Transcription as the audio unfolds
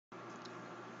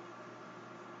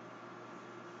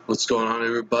What's going on,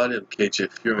 everybody? I'm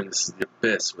KJ Fury, and this is the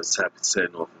Abyss, what's happened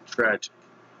setting off in tragic.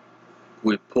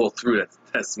 We pulled through, that's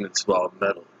a testament to our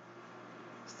metal.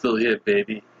 Still here,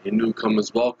 baby. Your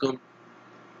newcomers, welcome.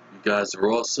 You guys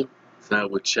are awesome. Tonight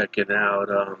we're checking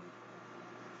out,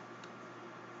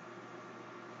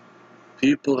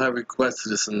 people have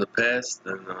requested this in the past,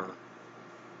 and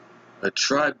I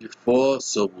tried before,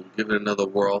 so we'll give it another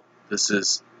whirl. This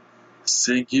is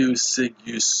sigue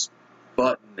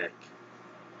sputnik.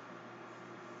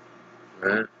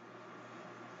 Right?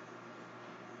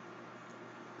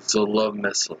 It's a love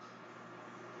missile.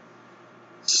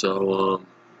 So,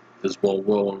 there's one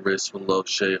world, one race, one love,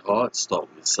 share your heart. Start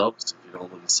with yourself. If you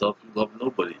don't love yourself, you love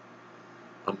nobody.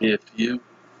 I'm here for you.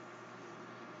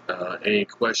 Any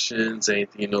questions,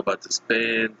 anything you know about this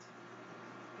band,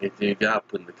 anything you got,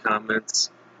 put in the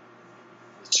comments.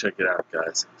 Let's check it out,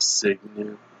 guys.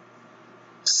 Sigue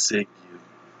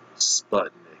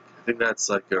sputnik. I think that's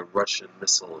like a Russian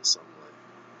missile or something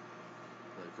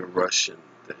like a Russian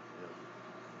thing. You know.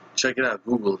 Check it out.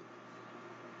 Google it.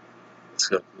 Let's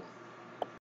go. Come on.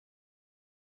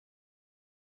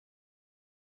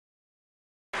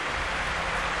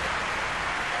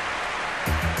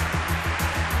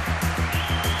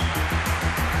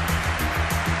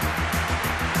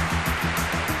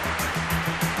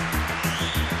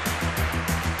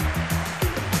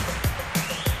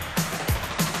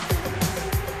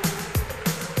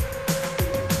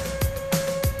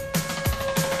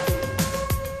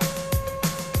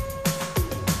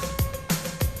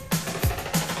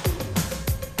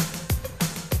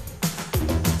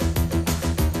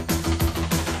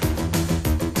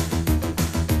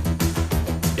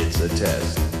 It's a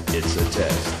test. It's a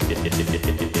test.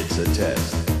 It's a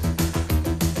test.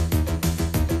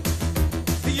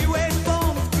 The US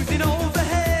bombs cruising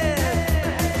overhead.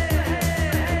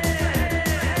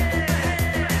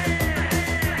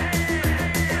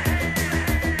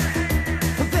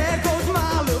 There goes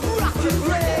my little rocket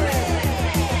red.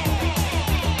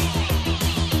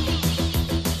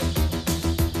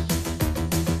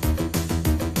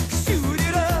 Shoot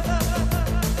it up.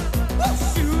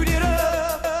 Shoot it up.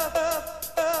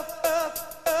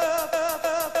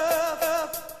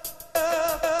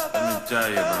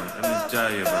 Let me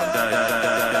tell you,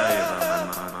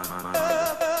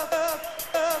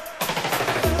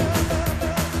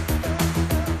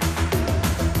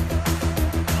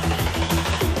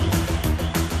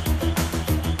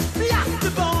 Blast the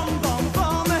bomb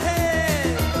from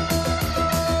ahead.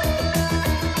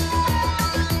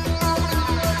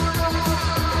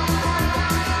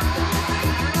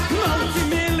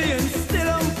 Multi-millions still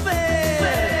unfed.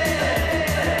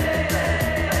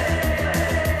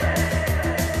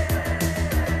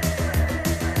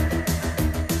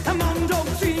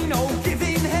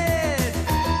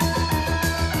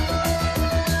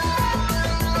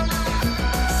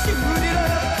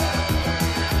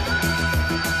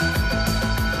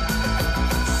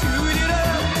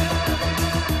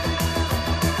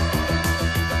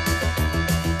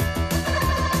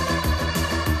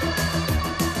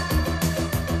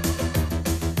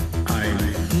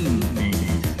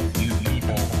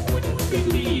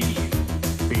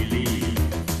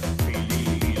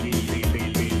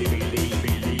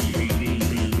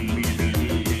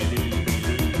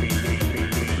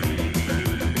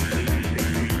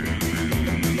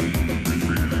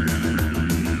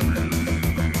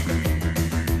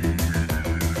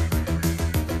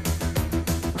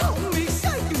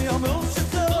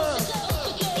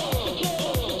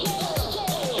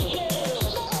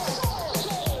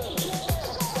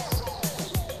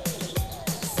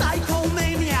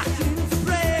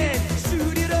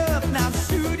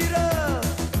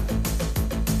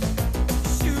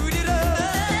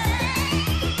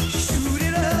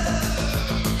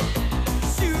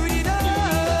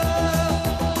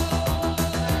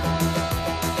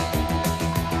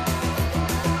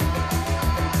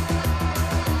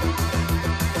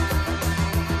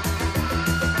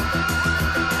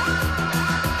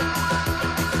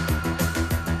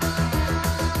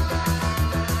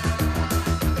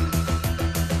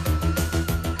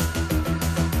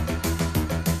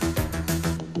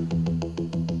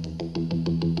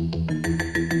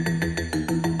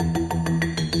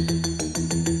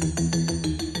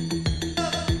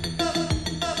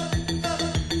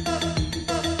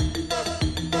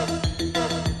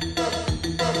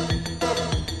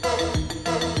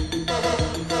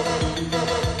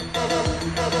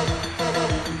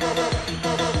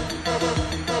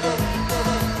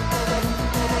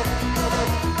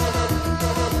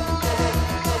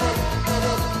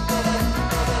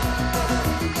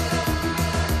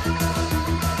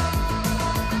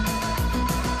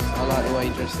 the way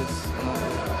he dresses.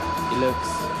 He looks.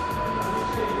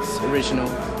 It's original.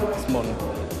 It's modern.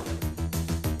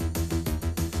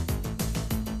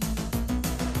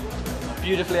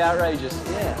 Beautifully outrageous.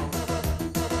 Yeah.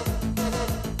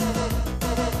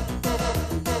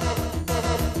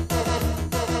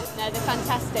 No, they're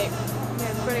fantastic.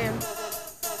 Yeah, brilliant.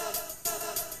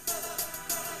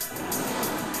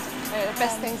 The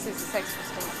best thing since the Sex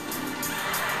Pistols.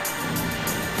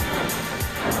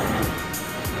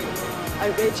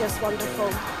 Outrageous,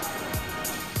 wonderful.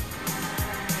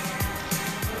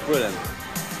 Brilliant.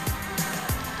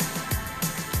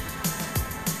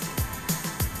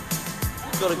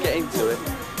 You've got to get into it.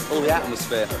 All the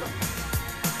atmosphere.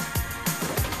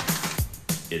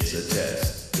 It's a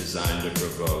test designed to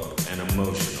provoke an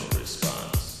emotional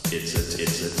response. It's a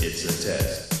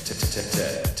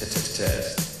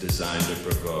test designed to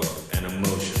provoke an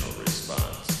emotional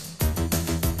response.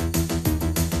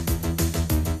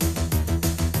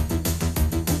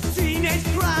 Teenage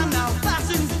crime now,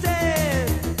 fashion's dead.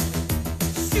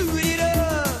 Shoot it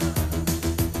up.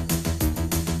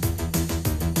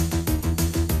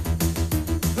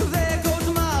 There goes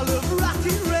my love,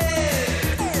 rockin' red.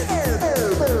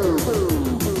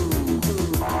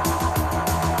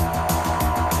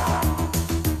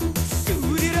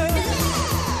 Shoot it up.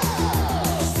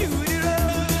 Shoot it up.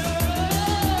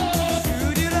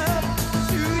 Shoot it up.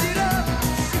 Shoot it up.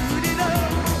 Shoot it up.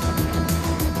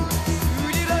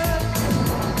 Shoot it up.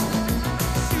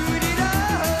 Shoot it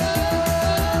up.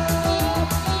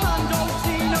 Man don't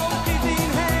see no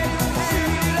getting head.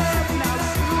 Shoot it up, now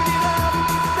shoot it up.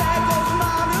 There goes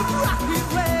my love, rockin'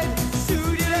 red.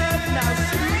 Shoot it up, now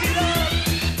shoot it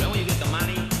up. Well, when you get the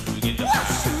money, you get the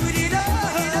Shoot it up.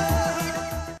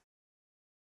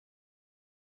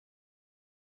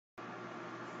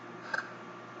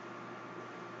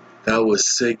 That was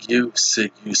Sigue,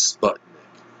 Sputnik.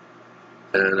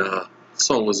 And the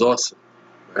song was awesome,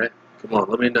 right? Come on,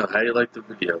 let me know how you like the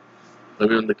video. Let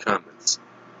me know in the comments.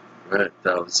 Right?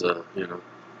 That was a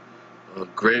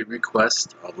great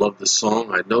request. I love the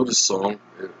song. I know the song.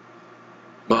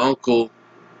 My uncle,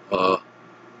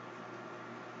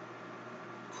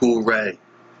 Cool Ray,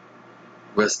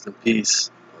 rest in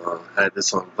peace, had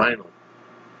this on vinyl.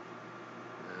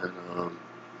 And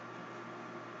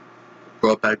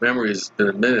brought back memories. It's been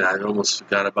a minute. I almost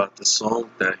forgot about the song.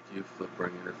 Thank you for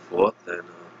bringing it forth. And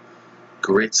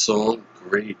great song,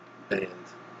 great band.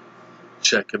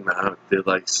 Check them out. They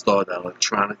like started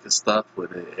electronica stuff where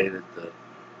they added the,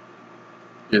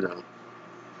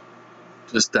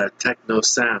 just that techno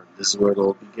sound. This is where it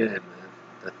all began, man.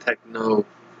 The techno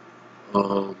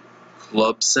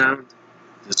club sound.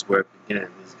 This is where it began.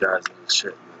 These guys are the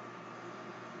shit, man.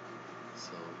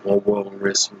 So, more world and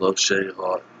wrist from Love Shay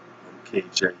Hart. I'm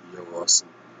KJ. You're awesome.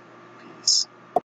 Peace.